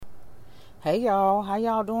Hey y'all, how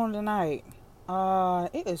y'all doing tonight?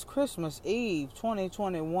 It is Christmas Eve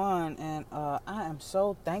 2021 and I am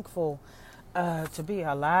so thankful to be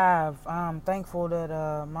alive. I'm thankful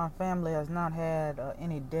that my family has not had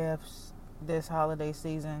any deaths this holiday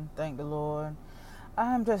season. Thank the Lord.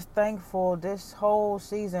 I'm just thankful this whole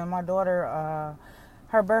season. My daughter,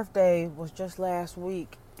 her birthday was just last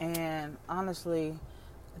week, and honestly,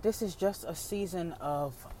 this is just a season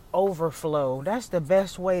of overflow. That's the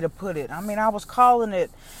best way to put it. I mean, I was calling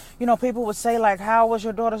it, people would say, like, how was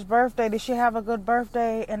your daughter's birthday? Did she have a good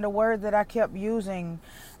birthday? And the word that I kept using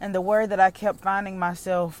and the word that I kept finding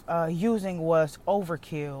myself using was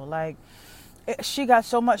overkill. Like, she got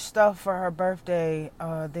so much stuff for her birthday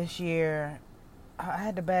this year. I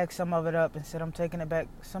had to bag some of it up and said, I'm taking it back,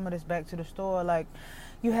 some of this back to the store. Like,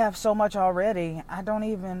 you have so much already. I don't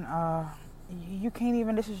even, you can't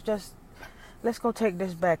even, this is just, let's go take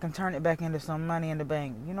this back and turn it back into some money in the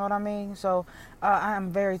bank. You know what I mean? So I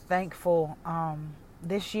am very thankful.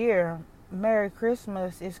 This year, Merry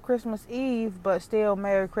Christmas. It's Christmas Eve, but still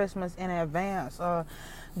Merry Christmas in advance.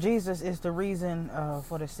 Jesus is the reason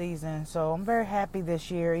for the season. So I'm very happy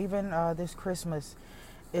this year. Even this Christmas,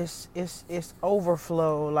 it's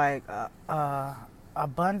overflow, like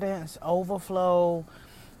abundance, overflow,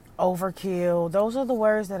 overkill. Those are the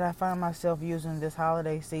words that I find myself using this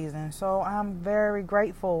holiday season. So I'm very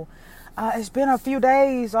grateful. It's been a few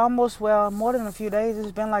days, more than a few days.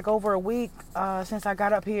 It's been like over a week since I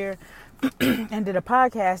got up here and did a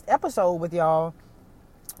podcast episode with y'all.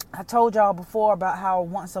 I told y'all before about how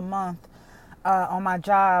once a month on my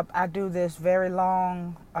job, I do this very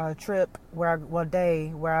long trip where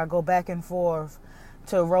I go back and forth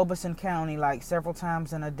to Robeson County like several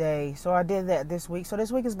times in a day. So I did that this week. So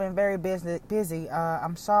this week has been very busy.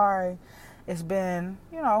 I'm sorry. It's been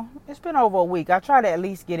over a week. I try to at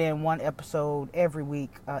least get in one episode every week,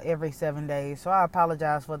 every 7 days. So I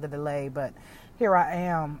apologize for the delay, but here I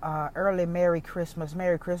am. Early Merry Christmas.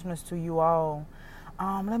 Merry Christmas to you all.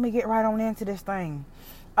 Let me get right on into this thing.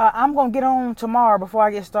 I'm going to get on tomorrow before I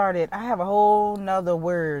get started. I have a whole nother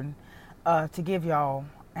word to give y'all.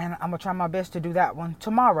 And I'm going to try my best to do that one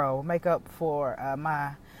tomorrow. Make up for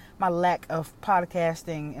my lack of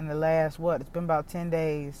podcasting in the last, it's been about 10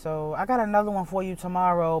 days. So I got another one for you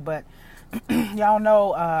tomorrow. But y'all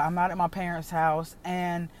know I'm out at my parents' house.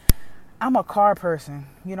 And I'm a car person,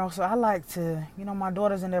 so I like to, my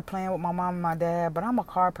daughter's in there playing with my mom and my dad. But I'm a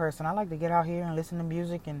car person. I like to get out here and listen to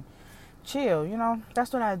music and chill,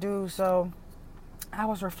 that's what I do. So I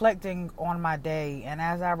was reflecting on my day, and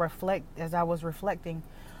as I was reflecting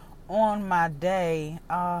on my day,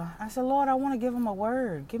 I said, Lord, I want to give him a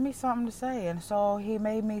word. Give me something to say. And so he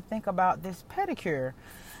made me think about this pedicure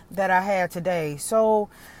that I had today. So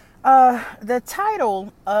the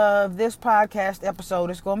title of this podcast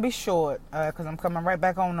episode is going to be short because I'm coming right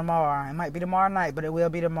back on tomorrow. It might be tomorrow night, but it will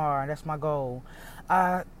be tomorrow. That's my goal.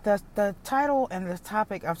 The title and the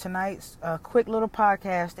topic of tonight's quick little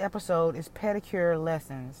podcast episode is pedicure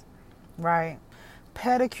lessons, right?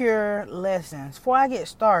 Pedicure lessons. Before I get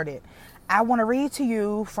started, I want to read to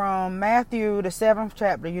you from Matthew, the 7th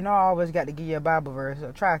chapter. I always got to give you a Bible verse,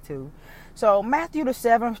 so try to. So Matthew, the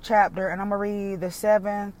 7th chapter, and I'm going to read the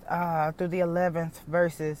 7th through the 11th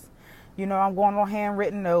verses. I'm going on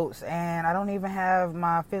handwritten notes, and I don't even have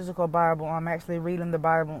my physical Bible. I'm actually reading the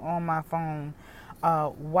Bible on my phone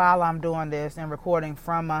while I'm doing this and recording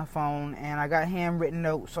from my phone, and I got handwritten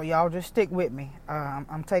notes, so y'all just stick with me.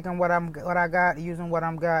 I'm taking what I got, using what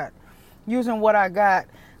I got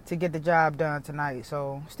to get the job done tonight.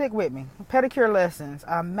 So stick with me. Pedicure lessons.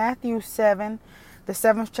 Matthew 7, the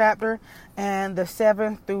 7th chapter, and the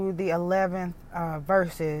 7th through the 11th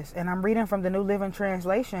verses, and I'm reading from the New Living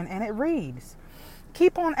Translation, and it reads: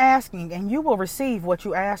 "Keep on asking, and you will receive what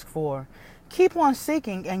you ask for. Keep on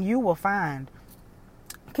seeking, and you will find.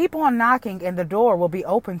 Keep on knocking, and the door will be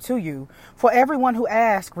open to you. For everyone who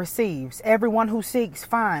asks receives, everyone who seeks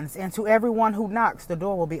finds, and to everyone who knocks the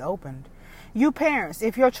door will be opened. You parents,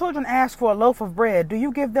 if your children ask for a loaf of bread, do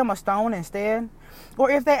you give them a stone instead? Or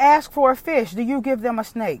if they ask for a fish, do you give them a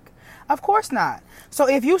snake? Of course not. So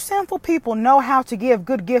if you sinful people know how to give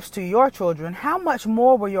good gifts to your children, how much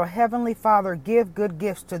more will your heavenly Father give good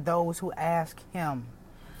gifts to those who ask him?"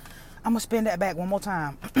 I'm going to spin that back one more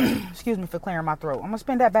time. Excuse me for clearing my throat. I'm going to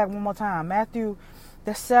spin that back one more time. Matthew,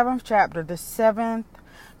 the 7th chapter, the 7th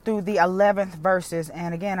through the 11th verses.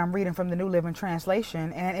 And again, I'm reading from the New Living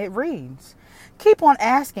Translation, and it reads: "Keep on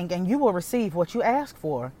asking, and you will receive what you ask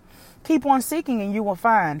for. Keep on seeking, and you will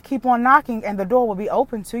find. Keep on knocking, and the door will be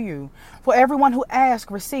open to you. For everyone who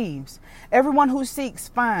asks receives. Everyone who seeks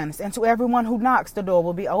finds, and to everyone who knocks the door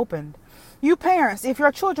will be opened. You parents, if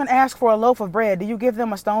your children ask for a loaf of bread, do you give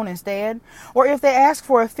them a stone instead? Or if they ask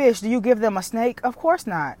for a fish, do you give them a snake? Of course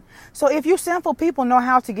not. So if you sinful people know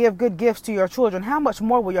how to give good gifts to your children, how much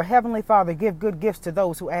more will your heavenly Father give good gifts to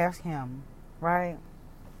those who ask him, right?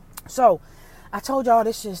 So I told y'all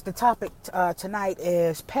this is the topic tonight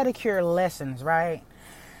is pedicure lessons, right?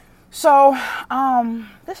 So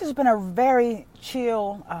this has been a very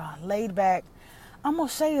chill, laid back, I'm going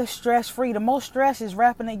to say it's stress-free. The most stress is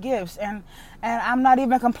wrapping the gifts. And I'm not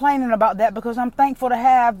even complaining about that because I'm thankful to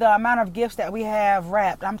have the amount of gifts that we have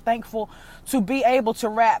wrapped. I'm thankful to be able to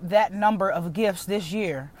wrap that number of gifts this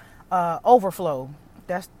year. Overflow.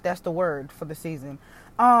 That's the word for the season.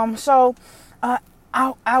 So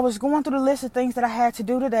I was going through the list of things that I had to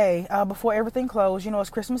do today before everything closed. You know,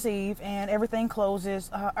 it's Christmas Eve and everything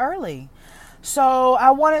closes early. So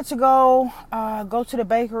I wanted to go to the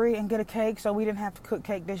bakery and get a cake so we didn't have to cook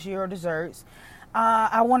cake this year or desserts.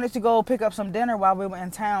 I wanted to go pick up some dinner while we were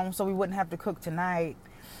in town so we wouldn't have to cook tonight.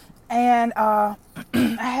 And I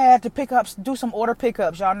had to do some order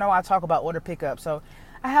pickups. Y'all know I talk about order pickups. So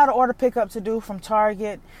I had an order pickup to do from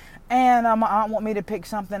Target. And my aunt wanted me to pick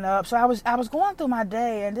something up. So I was going through my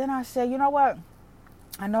day. And then I said, you know what?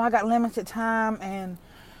 I know I got limited time and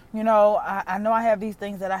you know, I know I have these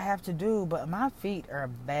things that I have to do, but my feet are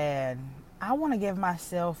bad. I want to give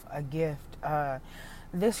myself a gift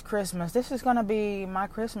this Christmas. This is going to be my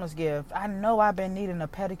Christmas gift. I know I've been needing a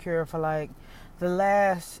pedicure for like the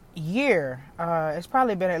last year. It's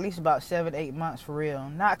probably been at least about 7-8 months for real.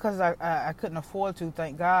 Not because I couldn't afford to,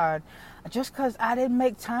 thank God. Just because I didn't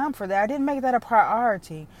make time for that. I didn't make that a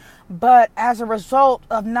priority. But as a result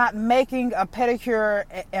of not making a pedicure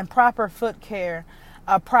and proper foot care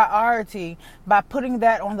a priority, by putting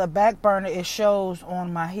that on the back burner, it shows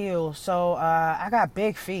on my heels. So I got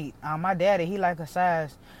big feet. My daddy, he like a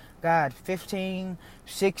size, 15,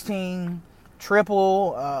 16,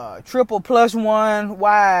 triple +1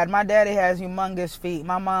 wide. My daddy has humongous feet.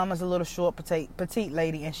 My mom is a little short, petite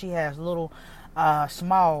lady, and she has little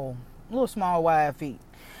small wide feet.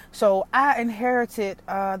 So I inherited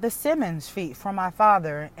the Simmons feet from my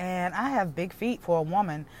father, and I have big feet for a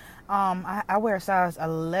woman. I wear a size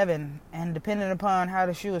 11, and depending upon how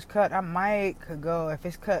the shoe is cut, I might could go, if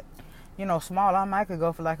it's cut, you know, small, I might could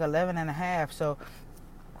go for like 11 and a half. So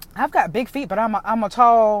I've got big feet, but I'm a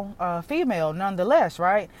tall female nonetheless,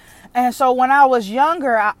 right? And so when I was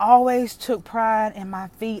younger, I always took pride in my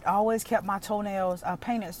feet, always kept my toenails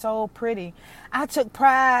painted so pretty. I took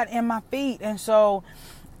pride in my feet, and so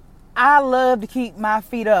I love to keep my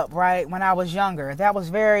feet up, right, when I was younger. That was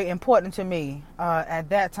very important to me at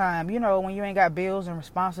that time. You know, when you ain't got bills and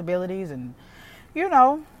responsibilities and, you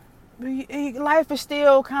know, life is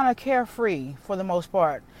still kind of carefree for the most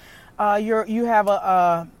part. You have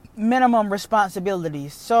a minimum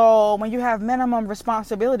responsibilities. So when you have minimum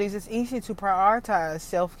responsibilities, it's easy to prioritize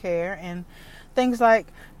self-care and things like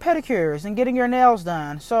pedicures and getting your nails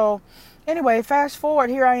done. So anyway, fast forward,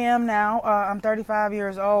 here I am now. I'm 35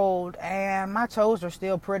 years old, and my toes are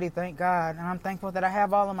still pretty, thank God. And I'm thankful that I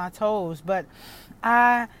have all of my toes. But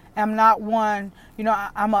I am not one, you know,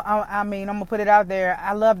 I'm gonna put it out there.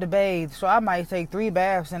 I love to bathe, so I might take 3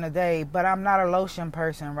 baths in a day, but I'm not a lotion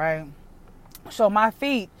person, right? So my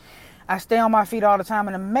feet, I stay on my feet all the time.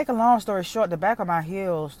 And to make a long story short, the back of my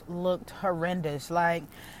heels looked horrendous. Like,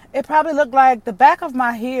 it probably looked like the back of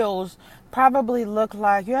my heels probably looked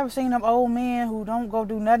like, you ever seen them old men who don't go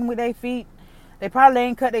do nothing with their feet? They probably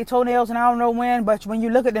ain't cut their toenails and I don't know when, but when you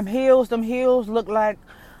look at them heels look like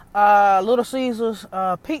Little Caesar's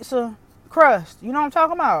pizza crust. You know what I'm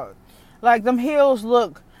talking about? Like, them heels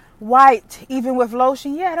look white even with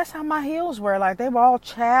lotion. Yeah, that's how my heels were. Like, they were all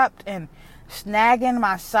chapped and snagging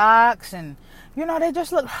my socks, and you know, they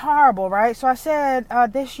just look horrible, right? So I said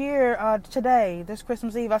this year, today, this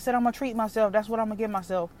Christmas Eve, I said I'm gonna treat myself. That's what I'm gonna give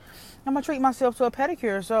myself. I'm gonna treat myself to a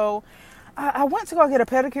pedicure. So I went to go get a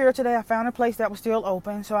pedicure today. I found a place that was still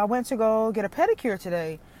open, so I went to go get a pedicure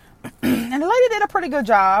today. And the lady did a pretty good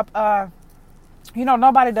job. You know,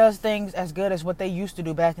 nobody does things as good as what they used to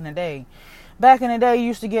do back in the day. Back in the day, you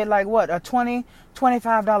used to get like what, a $20,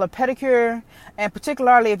 $25 pedicure. And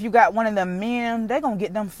particularly if you got one of them men, they're going to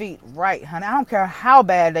get them feet right, honey. I don't care how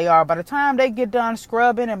bad they are. By the time they get done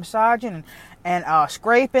scrubbing and massaging and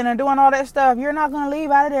scraping and doing all that stuff, you're not going to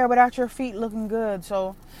leave out of there without your feet looking good.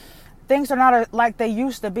 So things are not like they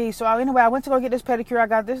used to be. So anyway, I went to go get this pedicure. I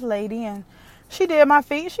got this lady, and she did my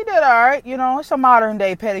feet. She did all right. You know, it's a modern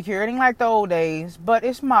day pedicure. It ain't like the old days, but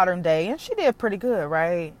it's modern day. And she did pretty good,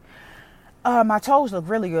 right? My toes look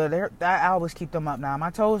really good. I always keep them up now. My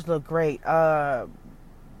toes look great. But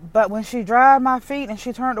when she dried my feet and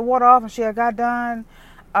she turned the water off and she had got done,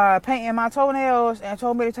 painting my toenails and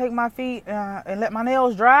told me to take my feet and let my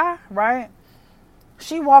nails dry, right?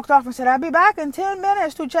 She walked off and said, "I'll be back in 10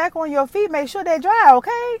 minutes to check on your feet. Make sure they dry,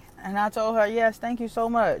 okay?" And I told her, "Yes, thank you so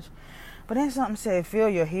much." But then something said, "Feel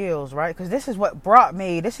your heels," right? Because this is what brought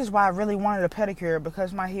me. This is why I really wanted a pedicure,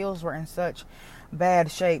 because my heels were in such bad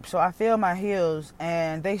shape. So I feel my heels,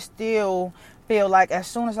 and they still feel like as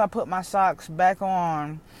soon as I put my socks back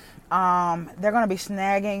on, they're going to be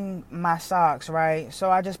snagging my socks, right? So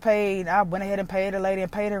I went ahead and paid the lady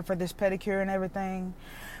and paid her for this pedicure and everything.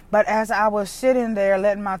 But as I was sitting there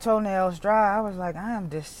letting my toenails dry, I was like, I am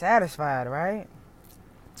dissatisfied, right?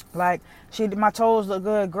 Like, my toes look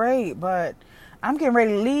good, great, but I'm getting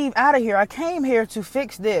ready to leave out of here. I came here to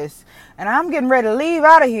fix this, and I'm getting ready to leave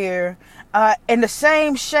out of here in the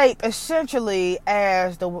same shape, essentially,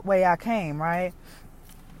 as the way I came, right?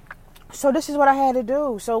 So this is what I had to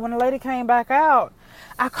do. So when the lady came back out,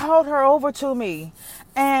 I called her over to me,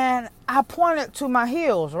 and I pointed to my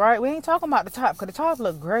heels, right? We ain't talking about the top, because the top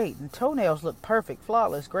look great, and toenails look perfect,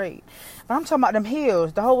 flawless, great. But I'm talking about them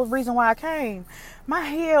heels. The whole reason why I came, my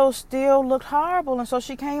heels still looked horrible. And so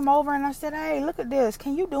she came over, and I said, "Hey, look at this.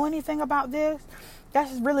 Can you do anything about this?"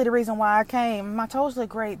 That's really the reason why I came. My toes look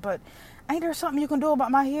great, but ain't there something you can do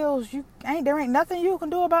about my heels? There ain't nothing you can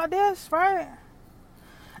do about this, right?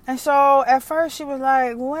 And so at first she was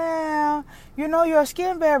like, "Well, your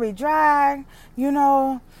skin very dry, and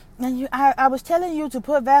I was telling you to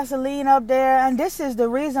put Vaseline up there, and this is the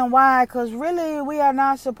reason why, because really we are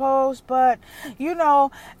not supposed, but,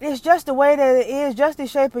 it's just the way that it is, just the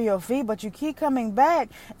shape of your feet, but you keep coming back,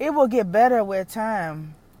 it will get better with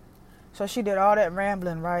time." So she did all that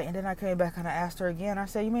rambling, right? And then I came back and I asked her again. I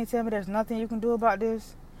said, "You mean tell me there's nothing you can do about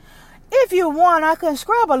this? If you want, I can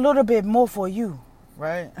scrub a little bit more for you."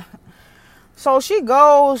 Right? So she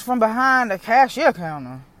goes from behind the cashier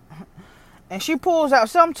counter and she pulls out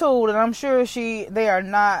some tool that I'm sure they are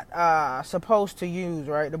not supposed to use,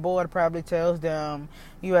 right? The board probably tells them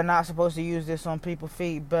you are not supposed to use this on people's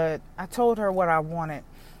feet, but I told her what I wanted.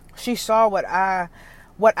 She saw what I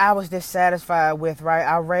was dissatisfied with, right?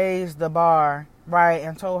 I raised the bar, right,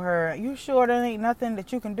 and told her, "You sure there ain't nothing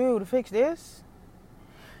that you can do to fix this?"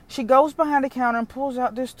 She goes behind the counter and pulls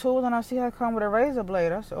out this tool, and I see her come with a razor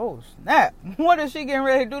blade. I said, "Oh, snap. What is she getting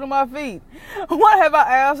ready to do to my feet? What have I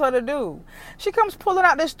asked her to do?" She comes pulling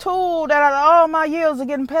out this tool that out of all my years of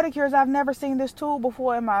getting pedicures, I've never seen this tool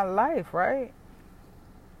before in my life, right?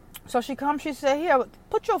 So she said, "Here,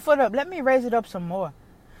 put your foot up. Let me raise it up some more."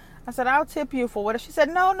 I said, "I'll tip you for it." She said,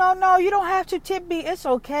 No, you don't have to tip me. It's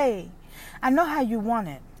okay. I know how you want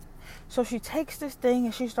it." So she takes this thing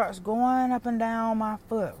and she starts going up and down my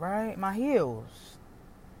foot, right? My heels.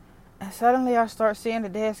 And suddenly I start seeing the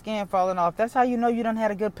dead skin falling off. That's how you know you done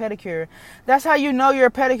had a good pedicure. That's how you know your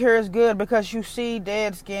pedicure is good, because you see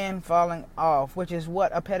dead skin falling off, which is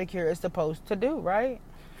what a pedicure is supposed to do, right?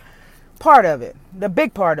 Part of it. The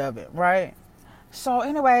big part of it, right? So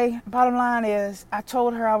anyway, bottom line is, I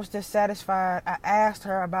told her I was dissatisfied. I asked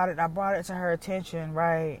her about it. I brought it to her attention,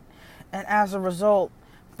 right? And as a result,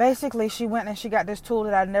 basically, she went and she got this tool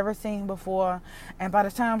that I'd never seen before. And by the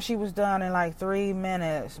time she was done in like 3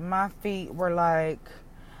 minutes, my feet were like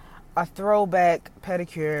a throwback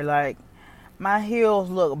pedicure. Like, my heels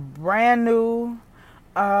look brand new.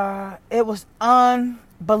 It was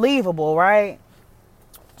unbelievable, right?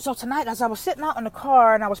 So tonight, as I was sitting out in the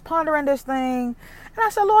car and I was pondering this thing, and I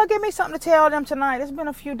said, "Lord, give me something to tell them tonight. It's been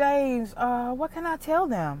a few days. What can I tell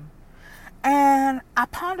them?" And I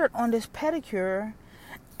pondered on this pedicure.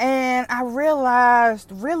 And I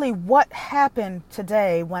realized really what happened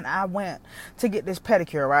today when I went to get this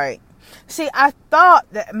pedicure, right? See, I thought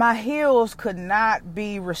that my heels could not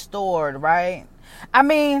be restored, right? I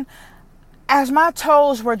mean, as my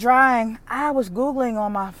toes were drying, I was Googling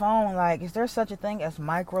on my phone, like, is there such a thing as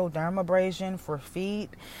microdermabrasion for feet?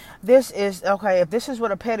 If this is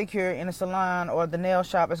what a pedicure in a salon or the nail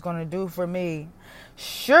shop is going to do for me,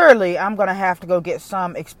 surely I'm going to have to go get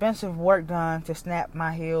some expensive work done to snap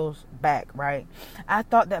my heels back, right? I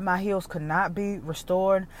thought that my heels could not be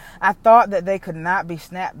restored. I thought that they could not be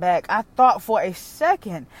snapped back. I thought for a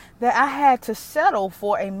second that I had to settle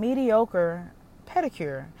for a mediocre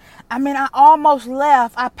pedicure. I mean, I almost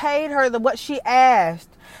left. I paid her what she asked,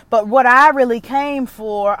 but what I really came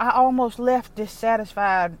for, I almost left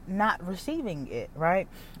dissatisfied not receiving it, right?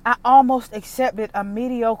 I almost accepted a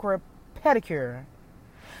mediocre pedicure.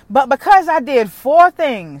 But because I did 4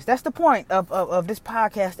 things, that's the point of this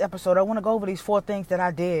podcast episode. I want to go over these 4 things that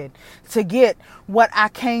I did to get what I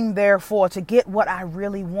came there for, to get what I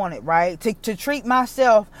really wanted, right? To treat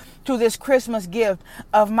myself to this Christmas gift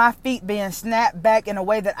of my feet being snapped back in a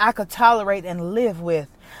way that I could tolerate and live with.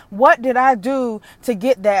 What did I do to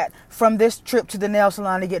get that from this trip to the nail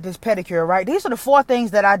salon to get this pedicure, right? These are the 4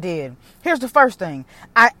 things that I did. Here's the first thing.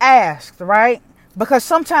 I asked, right? Because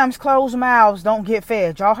sometimes closed mouths don't get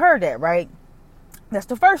fed. Y'all heard that, right? That's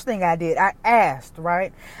the first thing I did. I asked,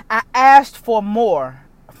 right? I asked for more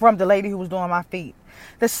from the lady who was doing my feet.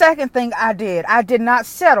 The second thing I did not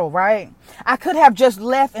settle, right? I could have just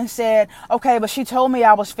left and said, okay, but she told me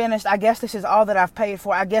I was finished. I guess this is all that I've paid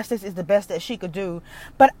for. I guess this is the best that she could do.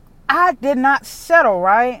 But I did not settle,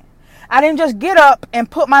 right? I didn't just get up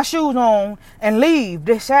and put my shoes on and leave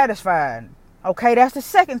dissatisfied. Okay, that's the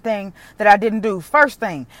second thing that I didn't do. First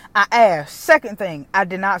thing, I asked. Second thing, I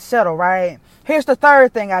did not settle, right? Here's the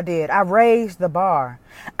third thing I did. I raised the bar.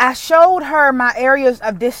 I showed her my areas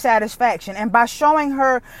of dissatisfaction. And by showing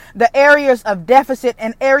her the areas of deficit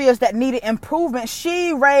and areas that needed improvement,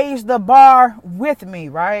 she raised the bar with me,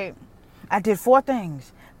 right? I did 4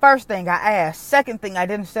 things. First thing, I asked. Second thing, I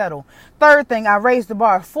didn't settle. Third thing, I raised the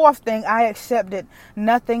bar. Fourth thing, I accepted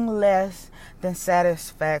nothing less than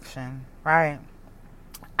satisfaction. Right?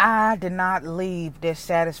 I did not leave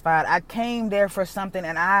dissatisfied. I came there for something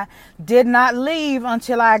and I did not leave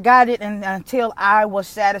until I got it and until I was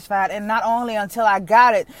satisfied. And not only until I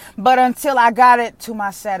got it, but until I got it to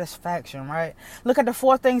my satisfaction, right? Look at the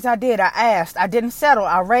 4 things I did. I asked, I didn't settle,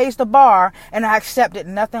 I raised the bar, and I accepted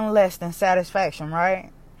nothing less than satisfaction,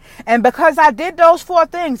 right? And because I did those 4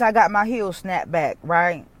 things, I got my heels snapped back,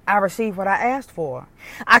 right? I received what I asked for.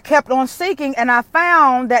 I kept on seeking and I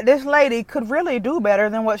found that this lady could really do better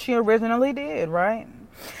than what she originally did, right?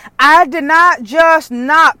 I did not just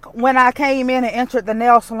knock when I came in and entered the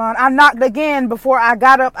nail salon. I knocked again before I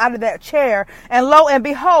got up out of that chair. And lo and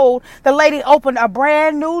behold, the lady opened a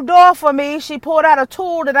brand new door for me. She pulled out a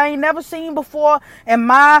tool that I ain't never seen before in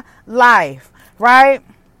my life, right?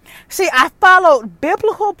 See, I followed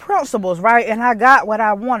biblical principles, right? And I got what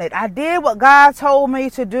I wanted. I did what God told me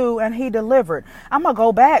to do and he delivered. I'm going to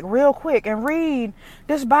go back real quick and read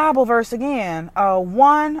this Bible verse again,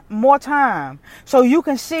 one more time. So you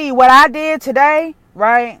can see what I did today,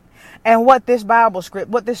 right? And what this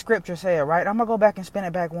scripture said, right? I'm going to go back and spin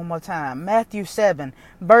it back one more time. Matthew 7,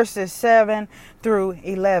 verses 7 through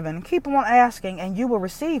 11. Keep on asking and you will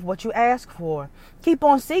receive what you ask for. Keep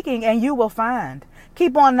on seeking and you will find.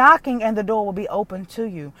 Keep on knocking and the door will be open to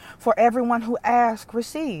you. For everyone who asks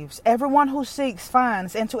receives. Everyone who seeks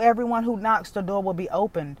finds. And to everyone who knocks the door will be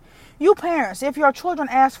opened. You parents, if your children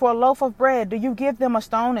ask for a loaf of bread, do you give them a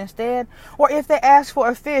stone instead? Or if they ask for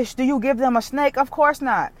a fish, do you give them a snake? Of course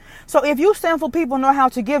not. So if you sinful people know how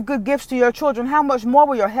to give good gifts to your children, how much more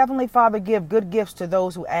will your heavenly Father give good gifts to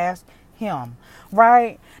those who ask him?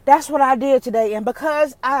 Right? That's what I did today. And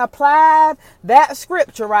because I applied that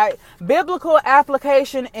scripture, right? Biblical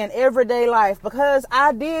application in everyday life. Because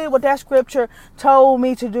I did what that scripture told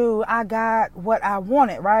me to do, I got what I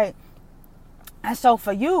wanted, right? And so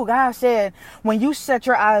for you, God said, when you set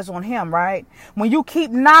your eyes on him, right? When you keep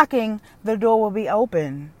knocking, the door will be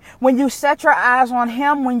open. When you set your eyes on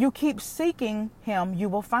him, when you keep seeking him, you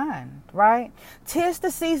will find, right? 'Tis the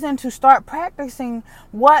season to start practicing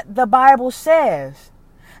what the Bible says.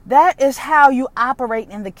 That is how you operate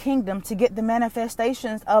in the kingdom to get the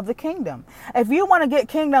manifestations of the kingdom. If you want to get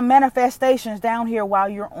kingdom manifestations down here while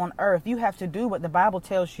you're on earth, you have to do what the Bible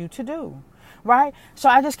tells you to do. Right? So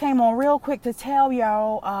I just came on real quick to tell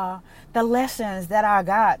y'all the lessons that I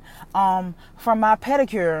got from my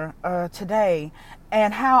pedicure today,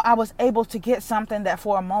 and how I was able to get something that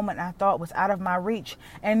for a moment I thought was out of my reach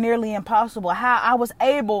and nearly impossible. How I was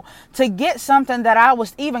able to get something that I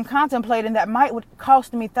was even contemplating that would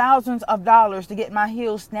cost me thousands of dollars to get my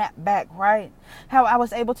heels snapped back, right? How I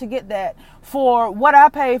was able to get that for what I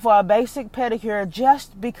paid for a basic pedicure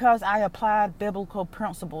just because I applied biblical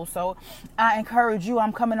principles. So I encourage you,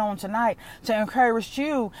 I'm coming on tonight to encourage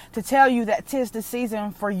you, to tell you that 'tis the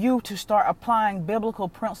season for you to start applying biblical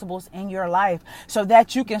principles in your life so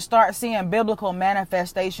that you can start seeing biblical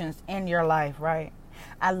manifestations in your life, right?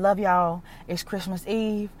 I love y'all. It's Christmas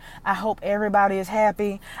Eve. I hope everybody is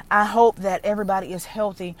happy. I hope that everybody is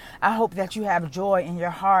healthy. I hope that you have joy in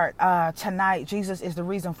your heart tonight. Jesus is the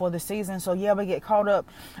reason for the season. So yeah, we get caught up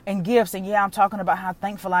in gifts. And yeah, I'm talking about how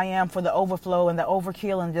thankful I am for the overflow and the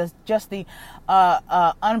overkill and just the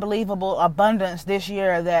unbelievable abundance this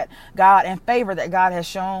year that God and favor that God has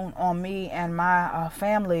shown on me and my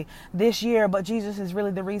family this year. But Jesus is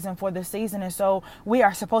really the reason for the season. And so we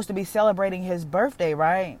are supposed to be celebrating his birthday,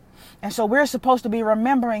 right? And so we're supposed to be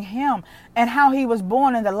remembering him and how he was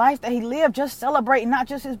born and the life that he lived, just celebrating not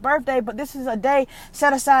just his birthday, but this is a day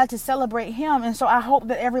set aside to celebrate him. And so I hope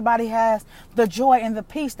that everybody has the joy and the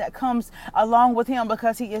peace that comes along with him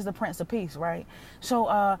because he is the Prince of Peace, right?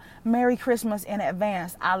 So Merry Christmas in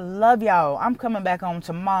advance. I love y'all. I'm coming back on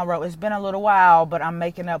tomorrow. It's been a little while, but I'm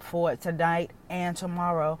making up for it tonight and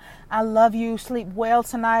tomorrow. I love you. Sleep well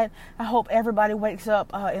tonight. I hope everybody wakes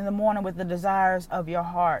up in the morning with the desires of your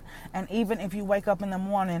heart. And even if you wake up in the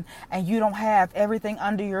morning and you don't have everything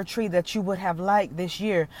under your tree that you would have liked this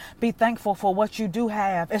year, be thankful for what you do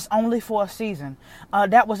have. It's only for a season.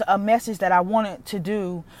 That was a message that I wanted to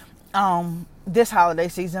do this holiday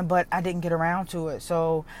season, but I didn't get around to it.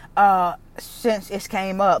 So since it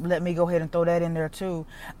came up, let me go ahead and throw that in there too.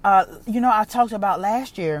 I talked about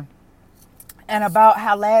last year and about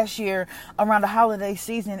how last year around the holiday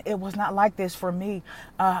season, it was not like this for me.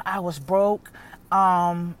 I was broke.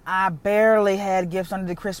 I barely had gifts under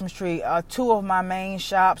the Christmas tree. 2 of my main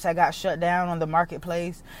shops had got shut down on the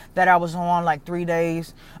marketplace that I was on like 3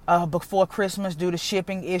 days before Christmas due to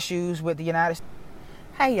shipping issues with the United States.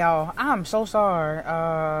 Hey y'all, I'm so sorry.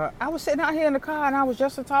 I was sitting out here in the car and I was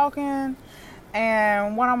just talking,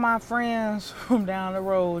 and one of my friends from down the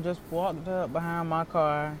road just walked up behind my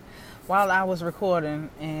car while I was recording,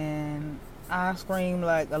 and I screamed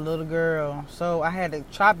like a little girl. So I had to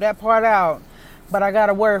chop that part out. But I got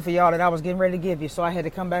a word for y'all that I was getting ready to give you. So I had to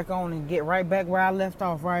come back on and get right back where I left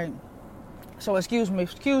off, right? So excuse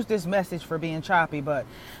this message for being choppy, but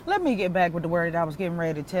let me get back with the word that I was getting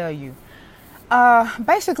ready to tell you.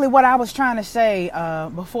 Basically what I was trying to say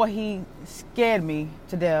before he scared me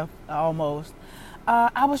to death almost.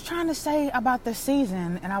 I was trying to say about the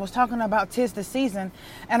season, and I was talking about 'tis the season,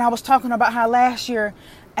 and I was talking about how last year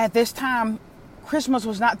at this time Christmas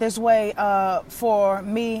was not this way for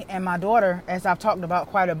me and my daughter, as I've talked about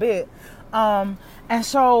quite a bit. And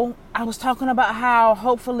so I was talking about how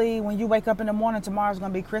hopefully when you wake up in the morning, tomorrow's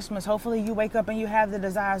going to be Christmas. Hopefully you wake up and you have the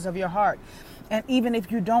desires of your heart. And even if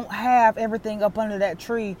you don't have everything up under that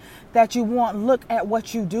tree that you want, look at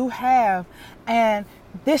what you do have. And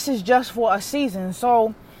this is just for a season.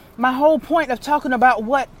 So my whole point of talking about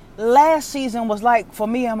what last season was like for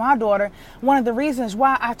me and my daughter, one of the reasons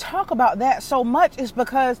why I talk about that so much is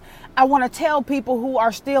because I want to tell people who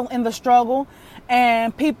are still in the struggle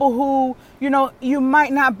and people who, you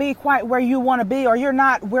might not be quite where you want to be, or you're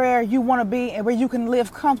not where you want to be and where you can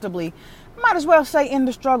live comfortably. Might as well say in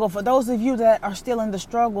the struggle. For those of you that are still in the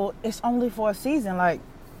struggle, it's only for a season. Like,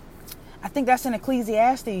 I think that's in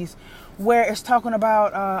Ecclesiastes, where it's talking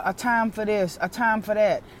about a time for this, a time for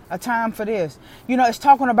that, a time for this. It's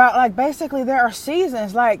talking about, like, basically there are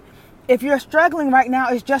seasons. Like, if you're struggling right now,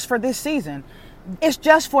 it's just for this season. It's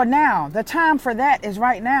just for now. The time for that is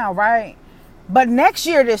right now, right? But next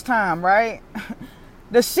year this time, right?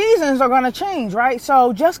 The seasons are going to change, right?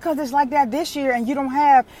 So just because it's like that this year and you don't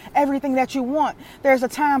have everything that you want, there's a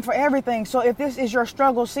time for everything. So if this is your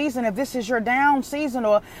struggle season, if this is your down season,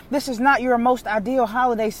 or this is not your most ideal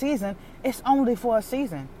holiday season, it's only for a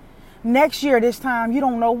season. Next year, this time, you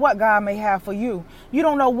don't know what God may have for you. You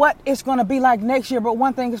don't know what it's going to be like next year, but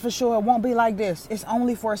one thing is for sure, it won't be like this. It's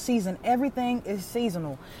only for a season. Everything is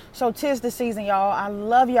seasonal. So 'tis the season, y'all. I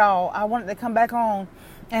love y'all. I wanted to come back on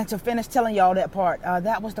and to finish telling y'all that part.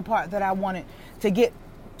 That was the part that I wanted to get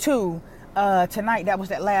to tonight. That was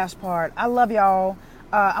that last part. I love y'all.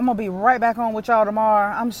 I'm going to be right back on with y'all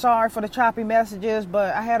tomorrow. I'm sorry for the choppy messages,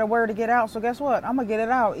 but I had a word to get out. So guess what? I'm going to get it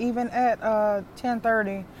out even at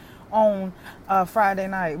 10:30 on Friday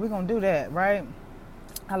night. We're going to do that, right?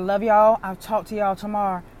 I love y'all. I'll talk to y'all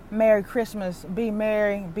tomorrow. Merry Christmas. Be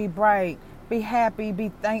merry. Be bright. Be happy.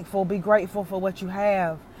 Be thankful. Be grateful for what you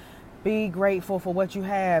have. Be grateful for what you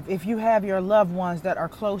have. If you have your loved ones that are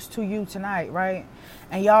close to you tonight, right,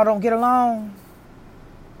 and y'all don't get along,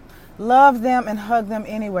 love them and hug them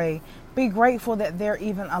anyway. Be grateful that they're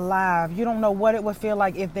even alive. You don't know what it would feel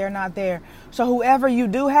like if they're not there. So whoever you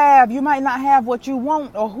do have, you might not have what you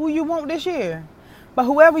want or who you want this year. But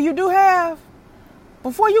whoever you do have,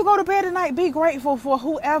 Before you go to bed tonight, be grateful for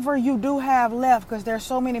whoever you do have left, because there's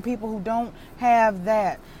so many people who don't have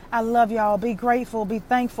that. I love y'all. Be grateful. Be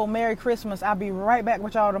thankful. Merry Christmas. I'll be right back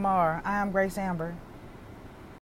with y'all tomorrow. I am Grace Amber.